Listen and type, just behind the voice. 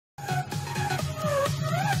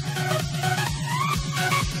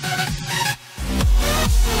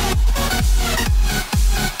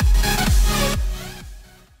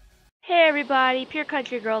everybody, Pure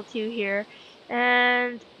Country Girl 2 here,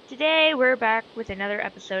 and today we're back with another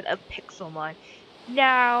episode of Pixelmon.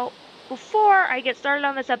 Now, before I get started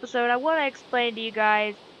on this episode, I want to explain to you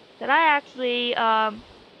guys that I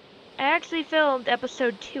actually filmed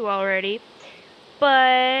episode 2 already,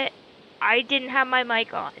 but I didn't have my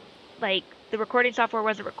mic on. Like, the recording software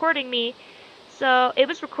wasn't recording me, so it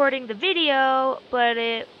was recording the video, but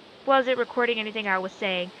it wasn't recording anything I was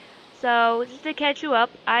saying. So, just to catch you up,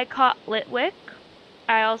 I caught Litwick,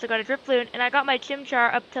 I also got a Drifloon, and I got my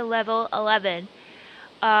Chimchar up to level 11.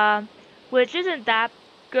 Which isn't that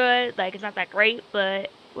good, like, it's not that great, but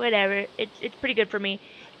whatever, it's pretty good for me.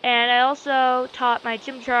 And I also taught my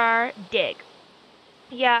Chimchar Dig.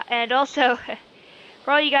 Yeah, and also,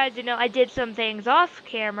 for all you guys who know, I did some things off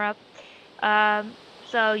camera,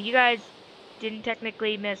 so you guys didn't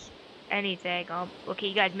technically miss anything. Okay,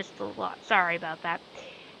 you guys missed a lot, sorry about that.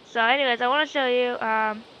 So anyways, I want to show you,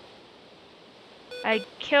 I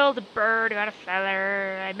killed a bird, got a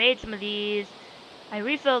feather, I made some of these, I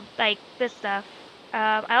refilled, like, this stuff.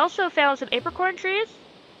 I also found some apricorn trees,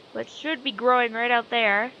 which should be growing right out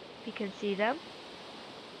there, if you can see them.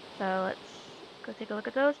 So let's go take a look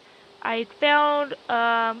at those. I found,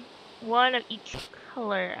 one of each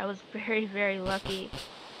color. I was very, very lucky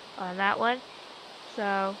on that one.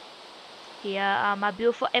 So, yeah, my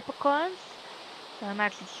beautiful apricorns. So I'm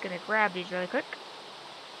actually just gonna grab these really quick.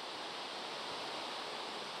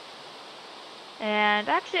 And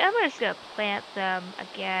actually, I'm just gonna plant them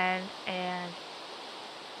again and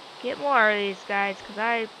get more of these guys because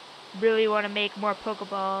I really want to make more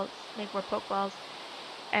Pokeballs.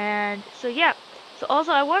 And so yeah. So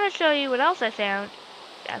also, I want to show you what else I found.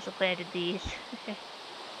 I also planted these.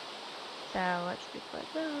 So let's just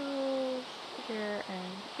put those here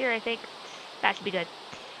and here. I think that should be good.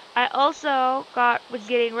 I also was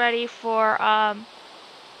getting ready for all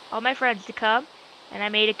my friends to come, and I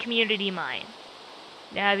made a community mine.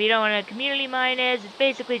 Now, if you don't know what a community mine is, it's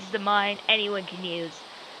basically just a mine anyone can use.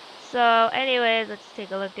 So, anyways, let's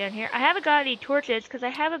take a look down here. I haven't got any torches because I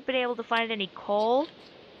haven't been able to find any coal.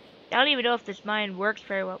 I don't even know if this mine works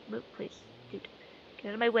very well. Move, please, dude, get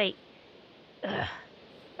out of my way. Ugh.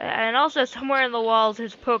 And also, somewhere in the walls,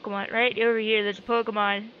 there's a Pokemon. Right over here, there's a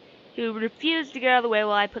Pokemon who refused to get out of the way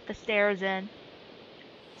while I put the stairs in.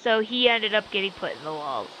 So he ended up getting put in the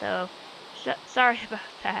wall. So, sorry about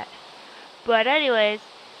that. But anyways,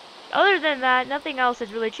 other than that, nothing else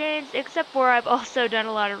has really changed, except for I've also done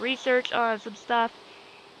a lot of research on some stuff.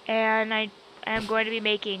 And I am going to be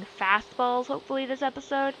making fastballs, hopefully, this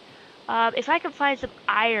episode. If I can find some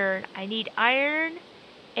iron, I need iron.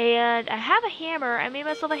 And I have a hammer. I made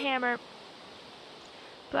myself a hammer.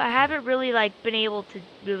 But I haven't really, like, been able to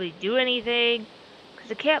really do anything.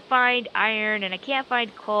 Because I can't find iron, and I can't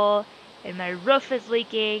find coal. And my roof is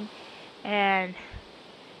leaking. And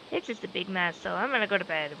it's just a big mess. So I'm going to go to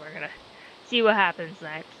bed, and we're going to see what happens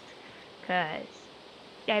next. Because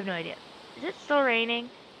I have no idea. Is it still raining?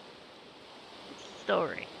 It's still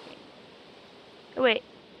raining. Oh, wait.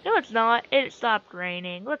 No, it's not. It stopped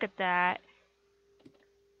raining. Look at that.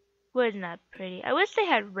 Wasn't that pretty? I wish they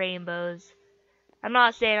had rainbows. I'm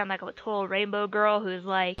not saying I'm like a total rainbow girl who's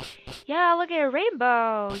like, yeah, look at a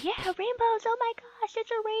rainbow. Yeah, rainbows. Oh my gosh,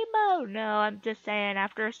 it's a rainbow. No, I'm just saying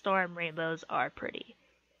after a storm, rainbows are pretty.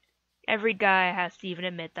 Every guy has to even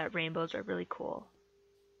admit that rainbows are really cool.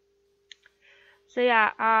 So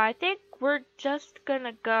yeah, I think we're just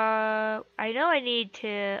gonna go. I know I need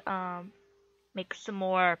to make some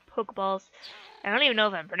more Pokeballs. I don't even know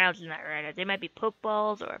if I'm pronouncing that right. They might be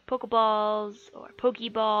Pokeballs or Pokeballs or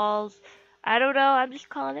Pokeballs. I don't know. I'm just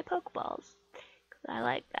calling it Pokeballs because I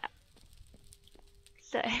like that.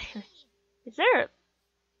 So, is there a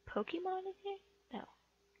Pokemon in here? No.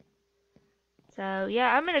 So yeah,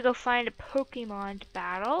 I'm gonna go find a Pokemon to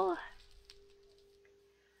battle.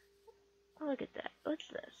 Oh, look at that. What's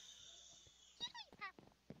this?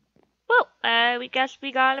 Well, we guess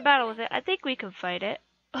we got in a battle with it. I think we can fight it.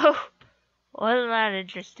 Oh, wasn't that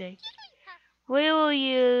interesting? We will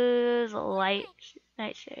use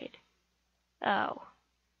Nightshade. Oh.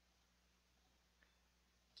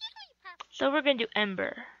 So we're gonna do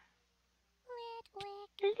Ember.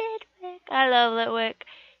 Litwick. I love Litwick.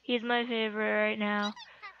 He's my favorite right now.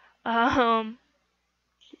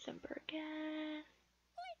 She's Ember again.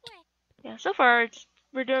 Yeah, so far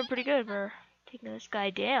we're doing pretty good. We're taking this guy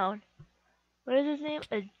down. What is his name?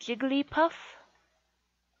 A Jigglypuff?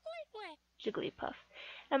 Jigglypuff.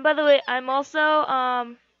 And by the way, I'm also,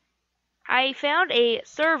 I found a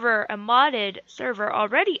server, a modded server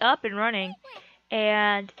already up and running.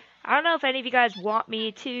 And I don't know if any of you guys want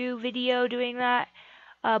me to video doing that.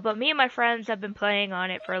 But me and my friends have been playing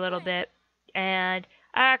on it for a little bit. and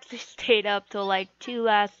I actually stayed up till like 2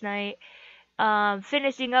 last night,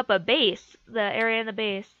 finishing up a base, the area in the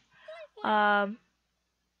base, um,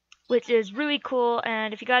 which is really cool.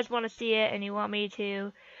 And if you guys want to see it and you want me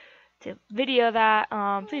to video that,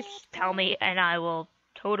 please tell me and I will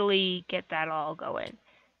totally get that all going.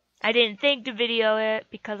 I didn't think to video it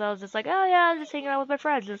because I was just like, oh yeah, I'm just hanging out with my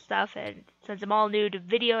friends and stuff, and since I'm all new to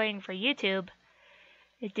videoing for YouTube,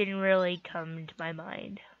 it didn't really come to my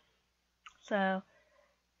mind. So,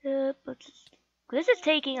 this is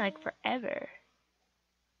taking like forever.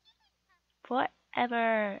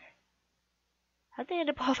 Forever. How'd they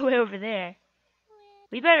end up all the way over there?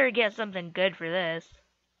 We better get something good for this.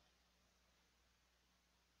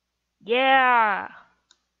 Yeah!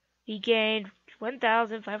 We gained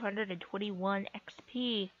 1,521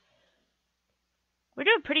 XP. We're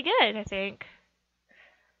doing pretty good, I think.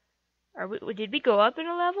 Did we go up in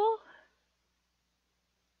a level?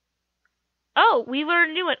 Oh, we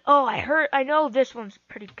learned a new one. Oh, I know this one's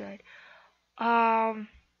pretty good. Let's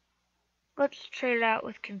trade it out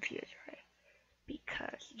with Confuse, right?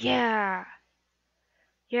 Because, yeah,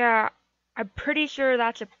 I'm pretty sure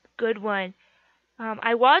that's a good one.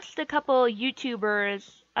 I watched a couple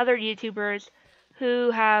other YouTubers,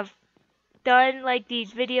 who have done like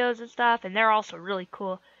these videos and stuff, and they're also really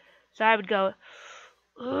cool. So I would go,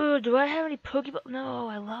 ugh, do I have any Pokeball? No,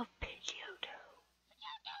 I love Pidgeotto.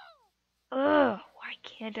 Ugh, why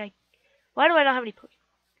can't I? Why do I not have any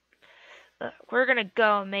Pokeballs? We're gonna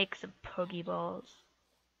go and make some Pokeballs.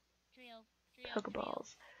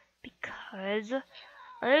 Pokeballs. Because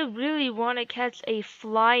I really want to catch a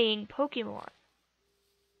flying Pokemon.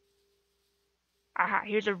 Aha,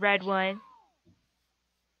 here's a red one.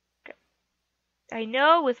 Okay. I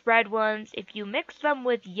know with red ones, if you mix them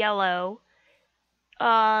with yellow,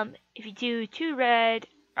 if you do 2 red,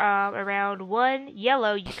 around 1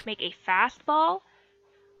 yellow, you can make a fastball,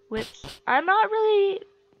 which I'm not really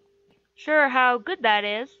sure how good that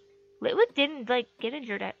is. Litwick didn't like get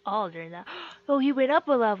injured at all during that. Oh, he went up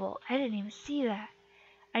a level. I didn't even see that.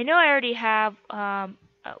 I know I already have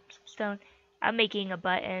stone. I'm making a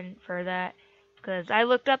button for that because I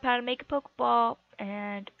looked up how to make a Pokeball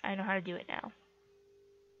and I know how to do it now.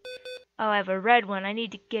 Oh, I have a red one. I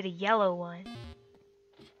need to get a yellow one.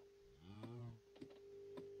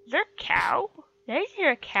 Is there a cow? Did I hear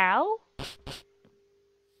a cow?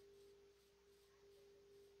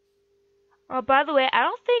 Oh, by the way, I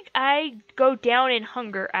don't think I go down in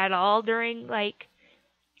hunger at all during, like,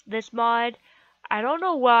 this mod. I don't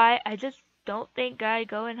know why. I just don't think I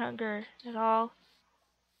go in hunger at all.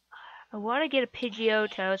 I want to get a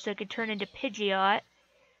Pidgeotto so it can turn into Pidgeot.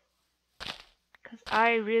 Because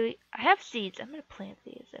I have seeds. I'm going to plant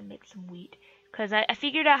these and make some wheat. Because I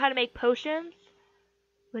figured out how to make potions,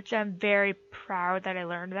 which I'm very proud that I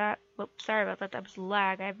learned that. Whoops, sorry about that. That was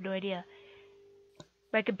lag. I have no idea.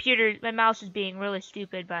 My mouse is being really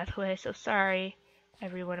stupid, by the way, so sorry,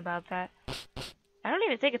 everyone, about that. I don't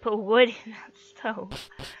even think I put wood in that stove.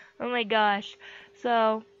 Oh my gosh.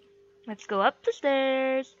 So, let's go up the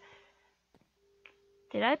stairs.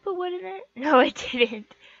 Did I put wood in there? No, I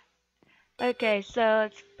didn't. Okay, so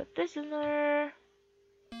let's put this in there.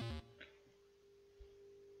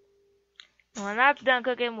 And when that's done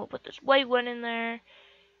cooking, we'll put this white one in there.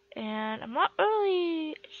 And I'm not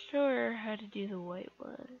really sure how to do the white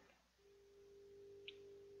one.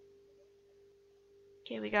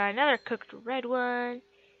 Okay, we got another cooked red one.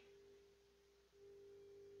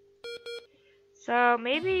 So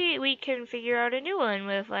maybe we can figure out a new one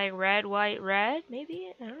with like red, white, red,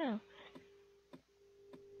 maybe? I don't know.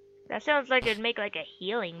 That sounds like it'd make like a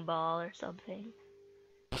healing ball or something.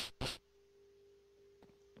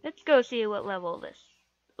 Let's go see what level this.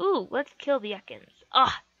 Ooh, let's kill the Ekans.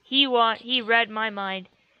 Ah! He read my mind.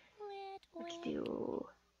 Let's do...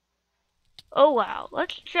 Oh wow,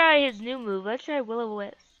 let's try his new move. Let's try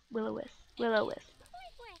Will-O-Wisp. Will-O-Wisp.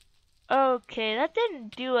 Okay, that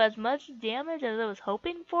didn't do as much damage as I was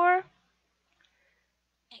hoping for.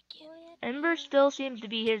 Ember still seems to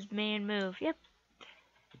be his main move. Yep.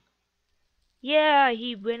 Yeah,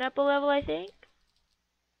 he went up a level, I think.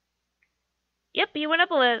 Yep, he went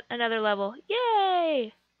up another level.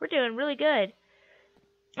 Yay! We're doing really good.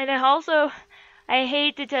 And I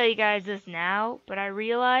hate to tell you guys this now, but I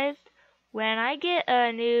realized when I get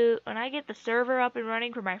the server up and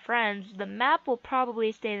running for my friends, the map will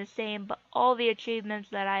probably stay the same, but all the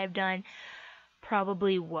achievements that I have done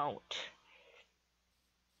probably won't.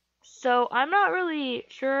 So I'm not really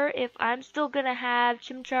sure if I'm still gonna have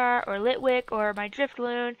Chimchar or Litwick or my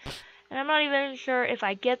Driftloon, and I'm not even sure if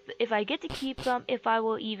I get to keep them, if I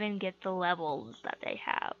will even get the levels that they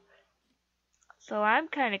have. So I'm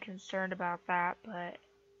kind of concerned about that, but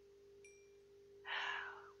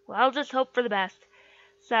well, I'll just hope for the best.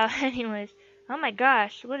 So, anyways, oh my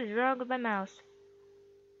gosh, what is wrong with my mouse?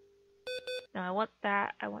 No, I want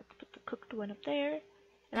that. I want to put the cooked one up there.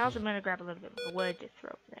 And also I'm going to grab a little bit more wood to throw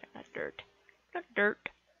in there. Not dirt. Not dirt.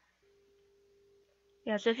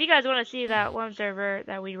 Yeah, so if you guys want to see that one server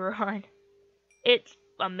that we were on, it's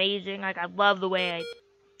amazing. Like, I love the way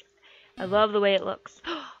it looks.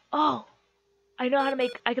 Oh, I know how to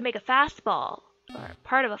make, I can make a fastball. Or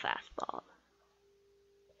part of a fastball.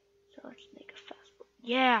 So let's make a fastball.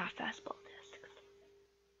 Yeah, fastball disc.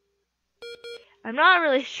 I'm not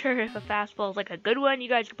really sure if a fastball is like a good one. You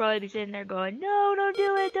guys could probably be sitting there going, no, don't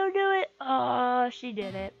do it, don't do it. Oh, she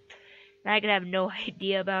did it. And I could have no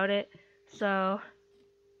idea about it. So,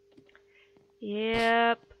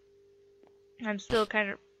 yep. I'm still kind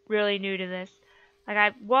of really new to this. Like,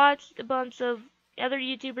 I've watched a bunch of other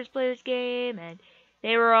YouTubers play this game, and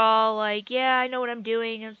they were all like, yeah, I know what I'm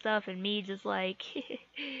doing and stuff, and me just like,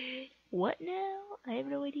 what now? I have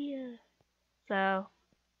no idea. So,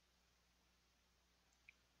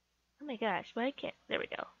 oh my gosh, why can't, there we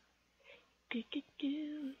go.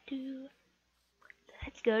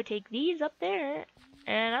 Let's go take these up there,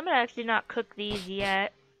 and I'm gonna actually not cook these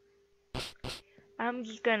yet. I'm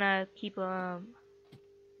just gonna keep them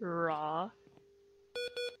raw.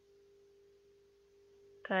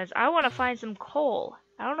 Because I want to find some coal.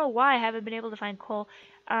 I don't know why I haven't been able to find coal.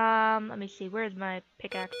 Let me see. Where's my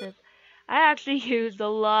pickaxes? I actually used a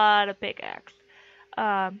lot of pickaxe.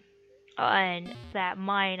 On that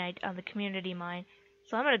mine, on the community mine.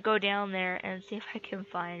 So I'm going to go down there and see if I can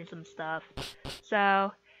find some stuff.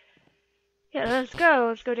 So, yeah, let's go.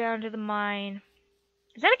 Let's go down to the mine.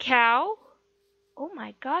 Is that a cow? Oh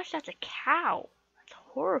my gosh, that's a cow. That's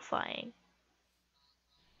horrifying.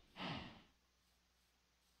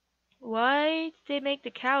 Why did they make the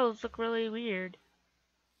cows look really weird?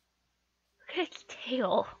 Look at its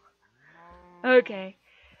tail. Okay.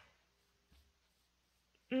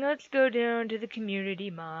 Let's go down to the community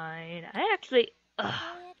mine. I actually... Ugh.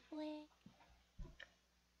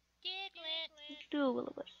 Let's do a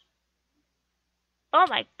will-o-wisp. Oh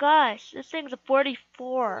my gosh, this thing's a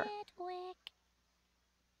 44.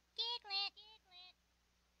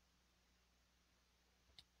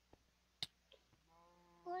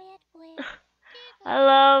 I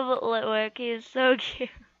love Litwick, he's so cute.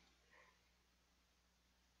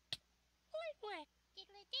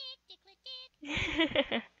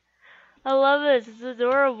 I love this, it's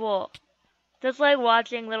adorable. Just like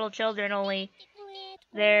watching little children, only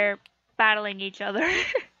they're battling each other.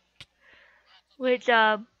 Which, look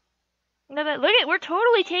at, we're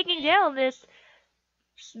totally taking down this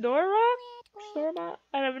Snorrock? Snorrock?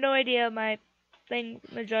 I have no idea, my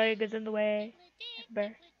jug is in the way.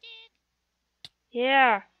 Bear.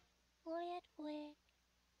 Yeah.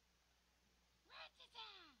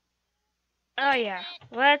 Oh yeah.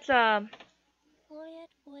 Let's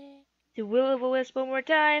do will-o-wisp one more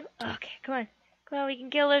time. Okay, come on. Come on, we can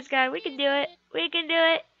kill this guy. We can do it. We can do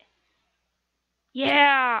it.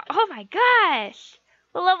 Yeah. Oh my gosh.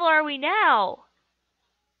 What level are we now?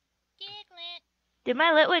 Did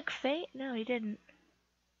my Litwick faint? No, he didn't.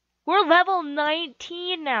 We're level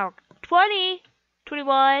 19 now. 20,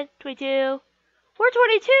 21, 22. We're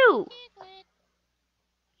 22.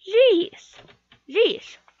 Jeez.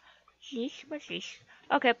 Jeez. Jeez.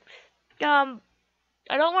 Okay.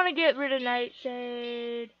 I don't want to get rid of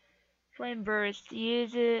Nightshade. Flame Burst.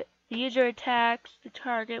 Use it. The user attacks the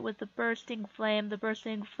target with the bursting flame. The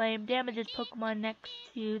bursting flame damages Pokemon next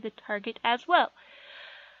to the target as well.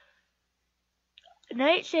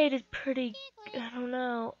 Nightshade is pretty... I don't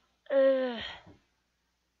know.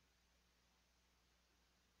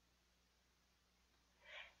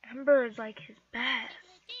 Ember is like his best.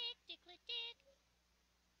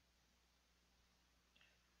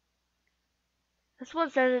 This one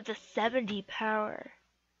says it's a 70 power.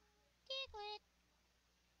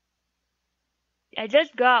 I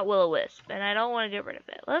just got will-o-wisp, and I don't want to get rid of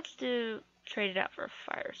it. Let's trade it out for a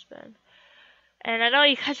fire spin. And I know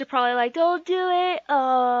you guys are probably like, don't do it.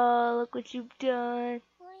 Oh, look what you've done.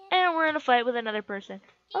 And we're in a fight with another person.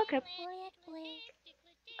 Okay.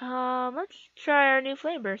 Let's try our new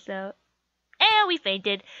flame burst out. And we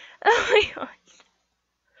fainted. Oh my gosh.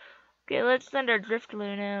 Okay, let's send our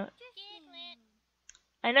Driftloon out.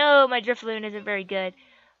 I know my Driftloon isn't very good.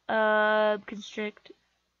 Constrict.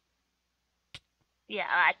 Yeah,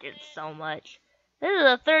 that did so much. This is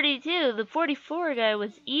a 32. The 44 guy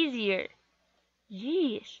was easier.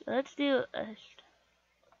 Jeez. Let's do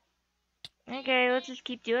okay, let's just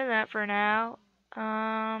keep doing that for now.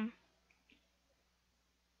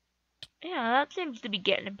 Yeah, that seems to be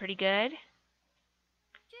getting him pretty good.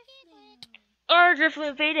 Oh,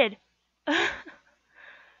 Drifloon faded.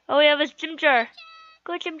 Oh, we have a Chimchar.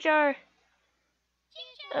 Go Chimchar.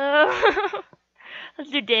 Oh.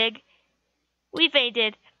 Let's do dig. We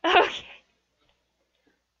fainted. Okay.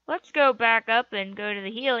 Let's go back up and go to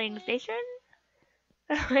the healing station.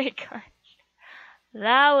 Oh my gosh.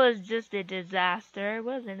 That was just a disaster,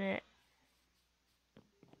 wasn't it?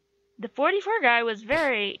 The 44 guy was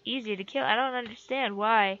very easy to kill. I don't understand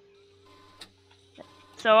why.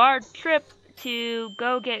 So our trip to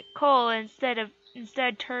go get coal instead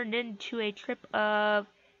turned into a trip of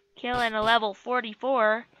killing a level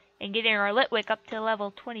 44 and getting our Litwick up to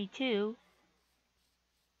level 22.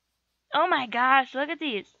 Oh my gosh, look at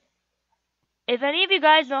these. If any of you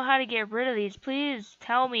guys know how to get rid of these, please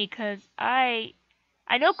tell me, cause I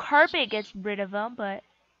know Carpet gets rid of them, but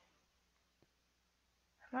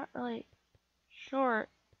I'm not really sure.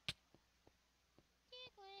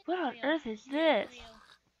 What on earth is this?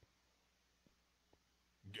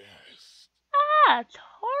 Ah, it's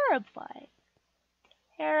horrifying.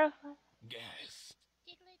 Terrifying.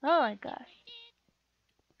 Oh my gosh.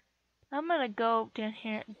 I'm gonna go down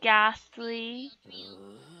here. Ghastly.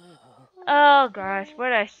 Oh gosh,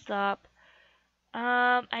 where'd I stop?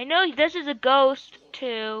 I know this is a ghost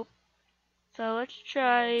too. So let's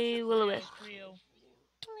try Will-O-Wisp.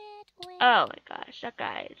 Oh my gosh, that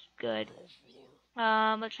guy is good.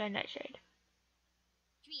 Let's try Nightshade.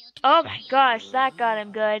 Oh my gosh, that got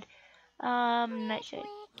him good. Nightshade.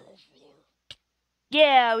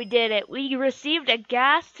 Yeah, we did it. We received a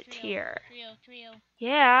ghast tier.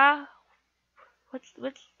 Yeah. What's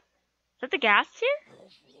is that the ghast tier?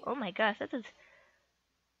 Oh my gosh,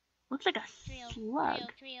 looks like a slug.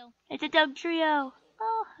 It's a Doug Trio.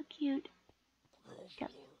 Oh, how cute.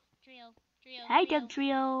 Hi, Doug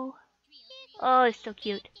Trio. Oh, it's so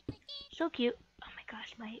cute. So cute. Oh my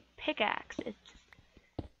gosh, my pickaxe. It's just...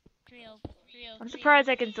 I'm surprised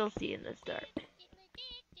I can still see in this dark.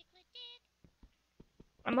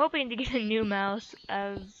 I'm hoping to get a new mouse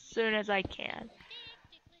as soon as I can.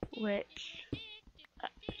 Which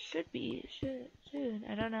should be soon.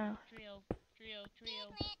 I don't know.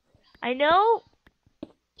 I know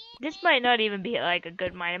this might not even be like a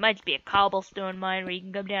good mine. It might just be a cobblestone mine where you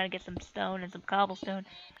can come down and get some stone and some cobblestone.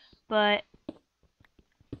 But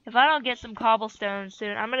if I don't get some cobblestone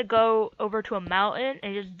soon, I'm gonna go over to a mountain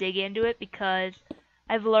and just dig into it, because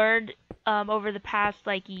I've learned over the past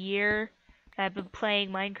like year that I've been playing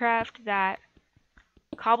Minecraft that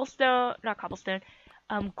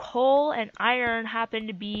coal and iron happen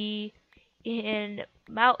to be in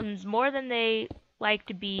mountains more than they like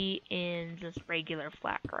to be in just regular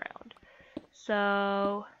flat ground.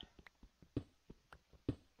 So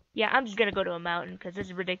yeah, I'm just gonna go to a mountain because this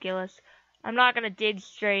is ridiculous. I'm not gonna dig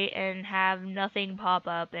straight and have nothing pop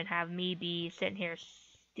up and have me be sitting here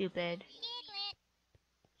stupid.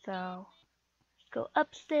 So let's go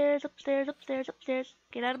upstairs.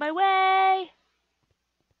 Get out of my way!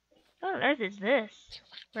 What on earth is this?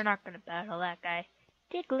 We're not gonna battle that guy.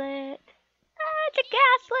 Diglett! Ah, it's a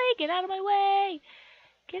ghastly! Get out of my way!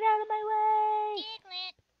 Get out of my way!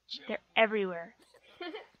 They're everywhere.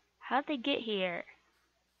 How'd they get here?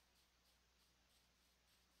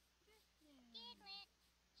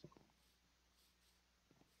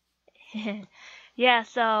 Yeah,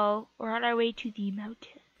 so we're on our way to the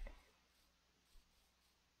mountain.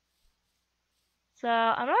 So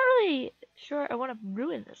I'm not really sure I want to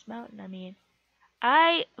ruin this mountain. I mean,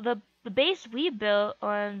 the base we built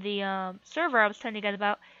on the server I was telling you guys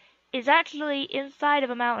about is actually inside of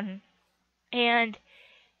a mountain, and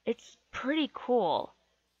it's pretty cool.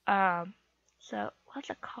 So what's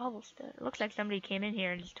a cobblestone? It looks like somebody came in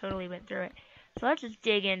here and just totally went through it. So let's just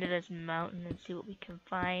dig into this mountain and see what we can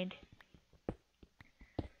find.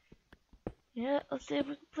 Yeah, let's see if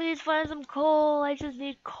we can please find some coal. I just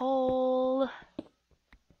need coal.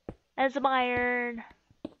 And some iron.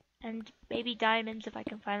 And maybe diamonds if I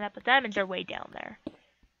can find that. But diamonds are way down there.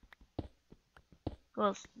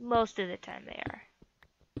 Well, most of the time they are.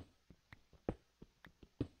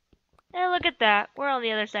 And look at that. We're on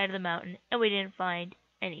the other side of the mountain. And we didn't find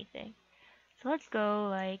anything. So let's go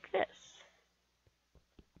like this.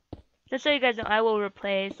 Just so you guys know, I will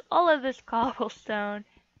replace all of this cobblestone.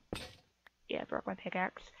 Yeah, I broke my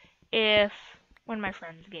pickaxe. If one of my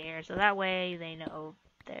friends get here, so that way they know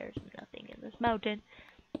there's nothing in this mountain.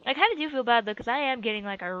 I kind of do feel bad though, because I am getting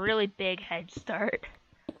like a really big head start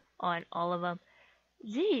on all of them.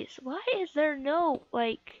 Jeez, why is there no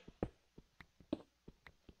like,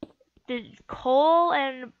 did coal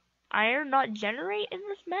and iron not generate in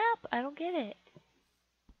this map? I don't get it.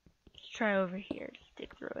 Let's try over here. Just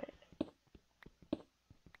dig through it.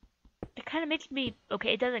 kind of makes me,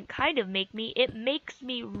 okay, it doesn't kind of make me, it makes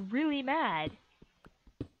me really mad.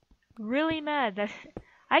 Really mad that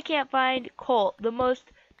I can't find coal, the most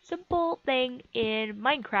simple thing in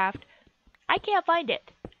Minecraft. I can't find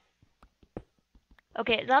it.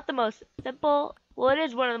 Okay, it's not the most simple, well, it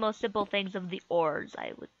is one of the most simple things of the ores,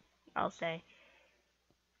 I'll say.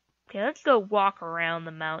 Okay, let's go walk around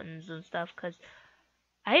the mountains and stuff, because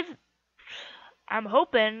I'm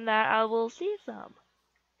hoping that I will see some.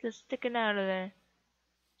 Just sticking out of there.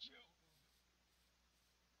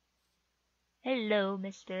 Hello,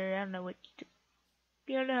 mister. I don't know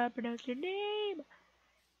you don't know how to pronounce your name.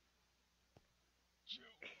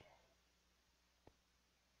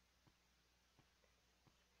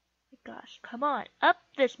 Gosh, come on. Up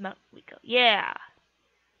this mountain we go. Yeah.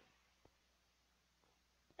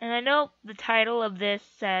 And I know the title of this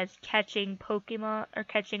says catching Pokemon, or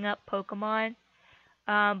catching up Pokemon.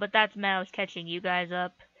 But that's meant I was catching you guys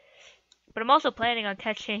up. But I'm also planning on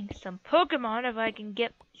catching some Pokemon if I can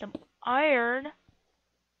get some iron.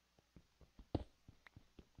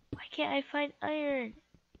 Why can't I find iron?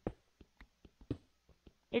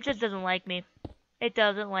 It just doesn't like me. It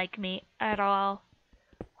doesn't like me at all.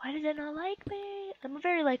 Why does it not like me? I'm a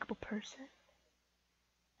very likable person.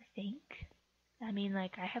 I think. I mean,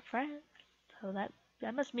 like, I have friends. So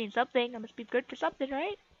that must mean something. I must be good for something,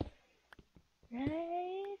 right?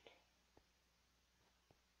 Right?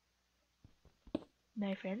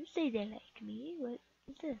 My friends say they like me. What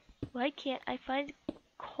is this? Why can't I find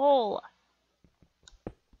coal?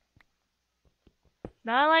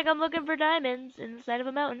 Not like I'm looking for diamonds inside of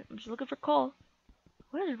a mountain. I'm just looking for coal.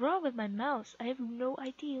 What is wrong with my mouse? I have no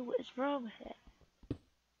idea what is wrong with it.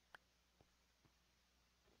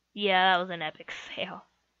 Yeah, that was an epic fail.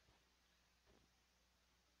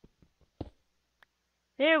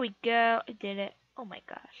 There we go. I did it. Oh my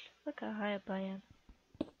gosh. Look how high up I am.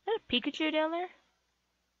 Is that a Pikachu down there?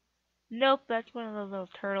 Nope, that's one of those little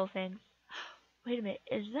turtle things. Wait a minute.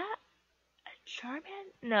 Is that a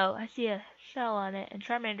Charmander? No, I see a shell on it, and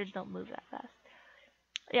Charmanders don't move that fast.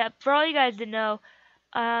 Yeah, for all you guys to know,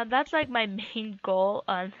 that's like my main goal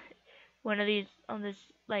on this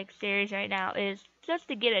like series right now is just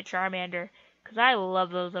to get a Charmander, because I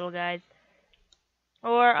love those little guys.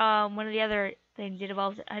 Or one of the other things it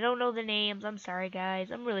evolves. I don't know the names. I'm sorry,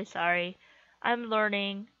 guys. I'm really sorry. I'm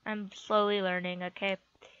learning. I'm slowly learning. Okay.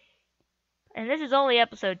 And this is only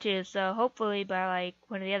episode 2, so hopefully by like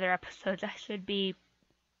one of the other episodes, I should be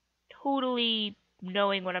totally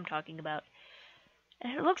knowing what I'm talking about.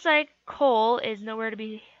 And it looks like coal is nowhere to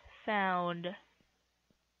be found.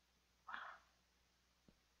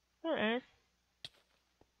 There it is.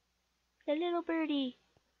 A little birdie.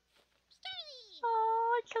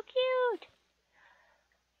 Oh, it's so cute.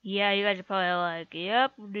 Yeah, you guys are probably like,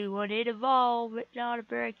 yep, do what it evolved. It's not a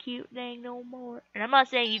very cute thing no more. And I'm not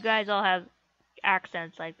saying you guys all have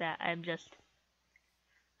accents like that.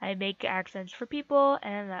 I make accents for people,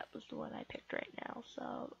 and that was the one I picked right now.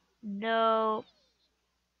 So, no,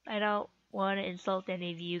 I don't want to insult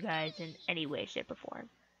any of you guys in any way, shape, or form.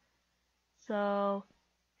 So,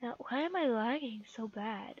 now, why am I lagging so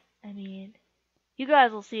bad? I mean, you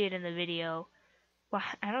guys will see it in the video. Why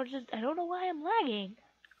I don't know why I'm lagging.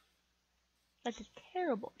 That's just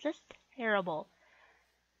terrible. Just terrible.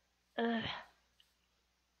 Ugh.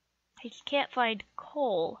 I just can't find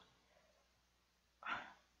coal.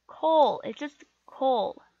 Coal. It's just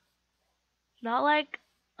coal. It's not like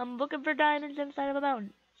I'm looking for diamonds inside of a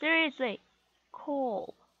mountain. Seriously.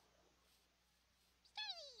 Coal.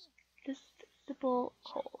 Just simple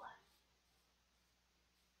coal.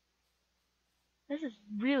 This is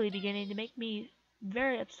really beginning to make me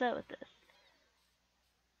very upset with this.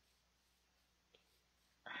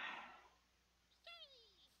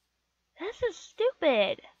 This is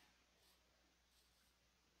stupid.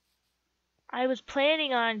 I was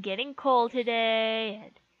planning on getting coal today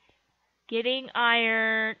and getting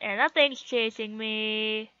iron, and nothing's chasing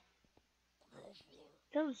me.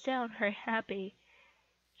 Doesn't sound very happy.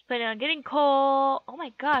 Just planning on getting coal. Oh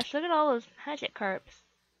my gosh, look at all those magic carps.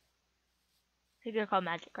 I think they're called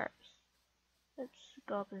magic carps. Let's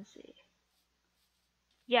go up and see.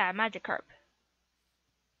 Yeah, magic carp.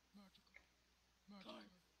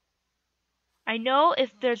 I know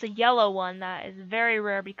if there's a yellow one that is very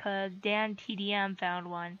rare because Dan TDM found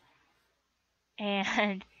one.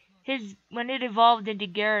 And when it evolved into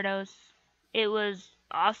Gyarados, it was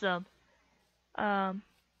awesome. Gosh.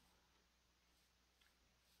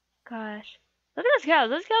 Look at those cows.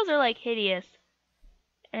 Those cows are like hideous.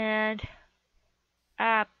 And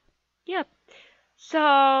yep.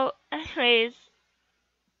 So, anyways,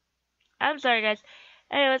 I'm sorry guys.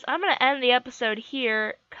 Anyways, I'm gonna end the episode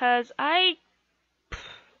here Cause oh,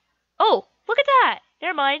 look at that!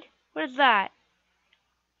 Never mind. What is that?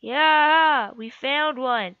 Yeah, we found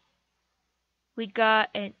one. We got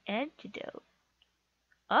an antidote.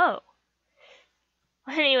 Oh.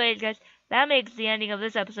 Anyways, guys, that makes the ending of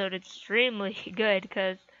this episode extremely good,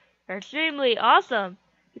 or extremely awesome,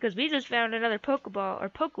 because we just found another Pokeball, or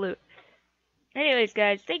Pokaloot. Anyways,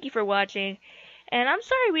 guys, thank you for watching, and I'm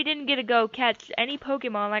sorry we didn't get to go catch any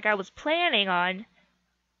Pokemon like I was planning on,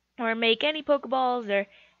 or make any Pokeballs, or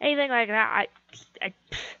anything like that. I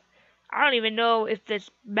don't even know if this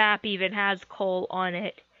map even has coal on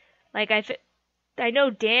it. Like, I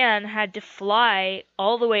know Dan had to fly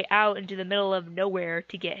all the way out into the middle of nowhere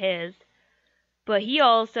to get his. But he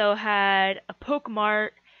also had a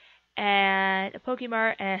Pokemart and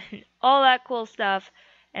all that cool stuff,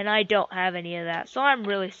 and I don't have any of that. So I'm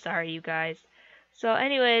really sorry, you guys. So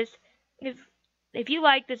anyways, if you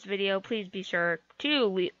like this video, please be sure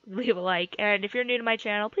to leave a like, and if you're new to my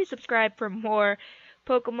channel, please subscribe for more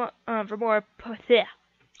Pixelmon.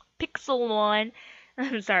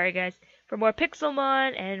 I'm sorry, guys. For more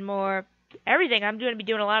Pixelmon and more everything. I'm going to be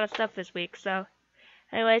doing a lot of stuff this week. So,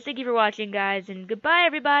 anyways, thank you for watching, guys, and goodbye,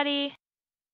 everybody.